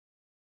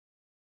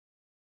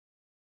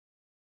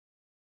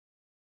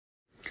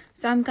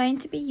So I'm going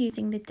to be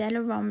using the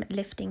Delarom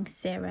Lifting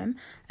Serum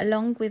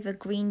along with a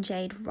green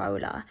jade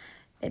roller.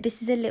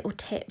 This is a little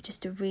tip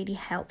just to really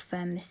help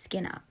firm the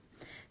skin up.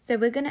 So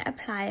we're going to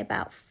apply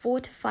about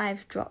 4 to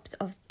 5 drops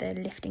of the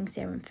lifting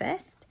serum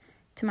first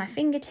to my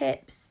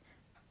fingertips,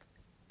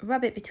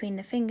 rub it between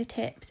the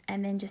fingertips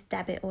and then just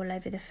dab it all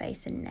over the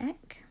face and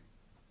neck.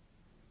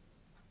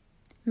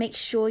 Make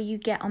sure you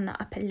get on the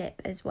upper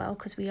lip as well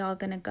because we are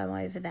going to go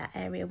over that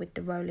area with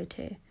the roller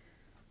too.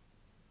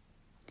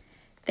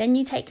 Then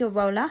you take your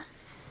roller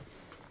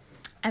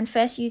and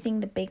first using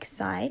the big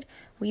side,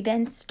 we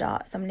then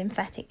start some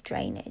lymphatic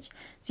drainage.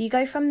 So you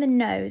go from the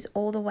nose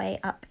all the way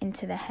up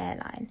into the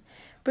hairline.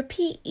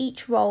 Repeat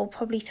each roll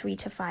probably 3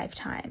 to 5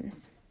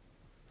 times.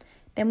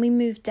 Then we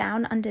move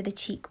down under the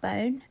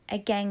cheekbone,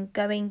 again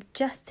going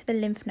just to the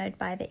lymph node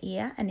by the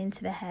ear and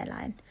into the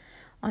hairline,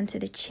 onto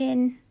the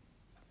chin.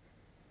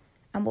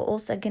 And we're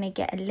also going to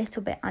get a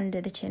little bit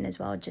under the chin as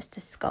well, just to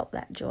sculpt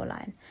that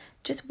jawline.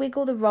 Just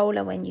wiggle the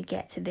roller when you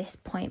get to this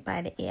point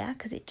by the ear,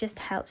 because it just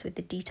helps with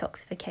the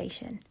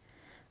detoxification.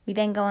 We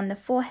then go on the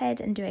forehead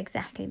and do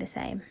exactly the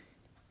same.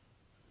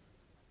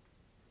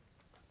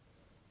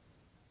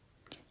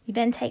 You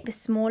then take the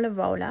smaller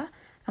roller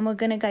and we're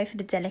going to go for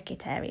the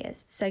delicate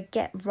areas. So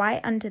get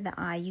right under the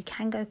eye. You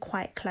can go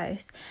quite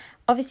close.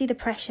 Obviously the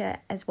pressure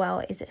as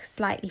well is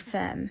slightly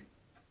firm.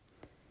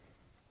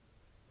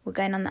 We're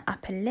going on the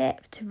upper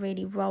lip to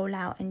really roll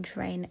out and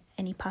drain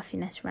any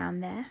puffiness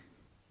around there.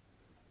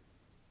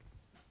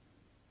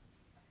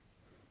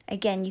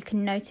 Again, you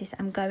can notice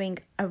I'm going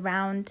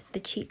around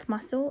the cheek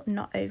muscle,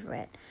 not over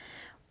it.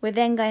 We're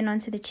then going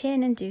onto the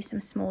chin and do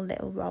some small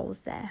little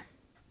rolls there.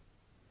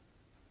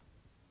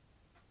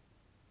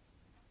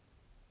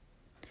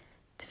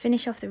 To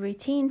finish off the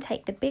routine,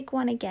 take the big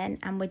one again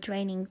and we're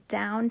draining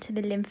down to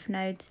the lymph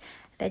nodes.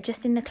 They're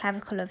just in the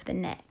clavicle of the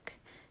neck.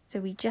 So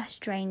we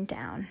just drain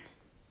down.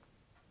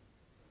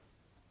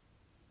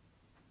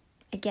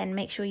 Again,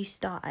 make sure you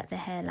start at the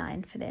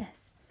hairline for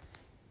this.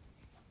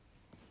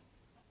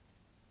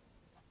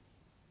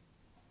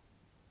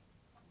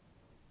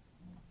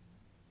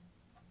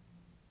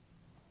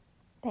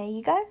 There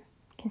you go. You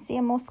can see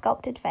a more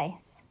sculpted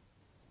face.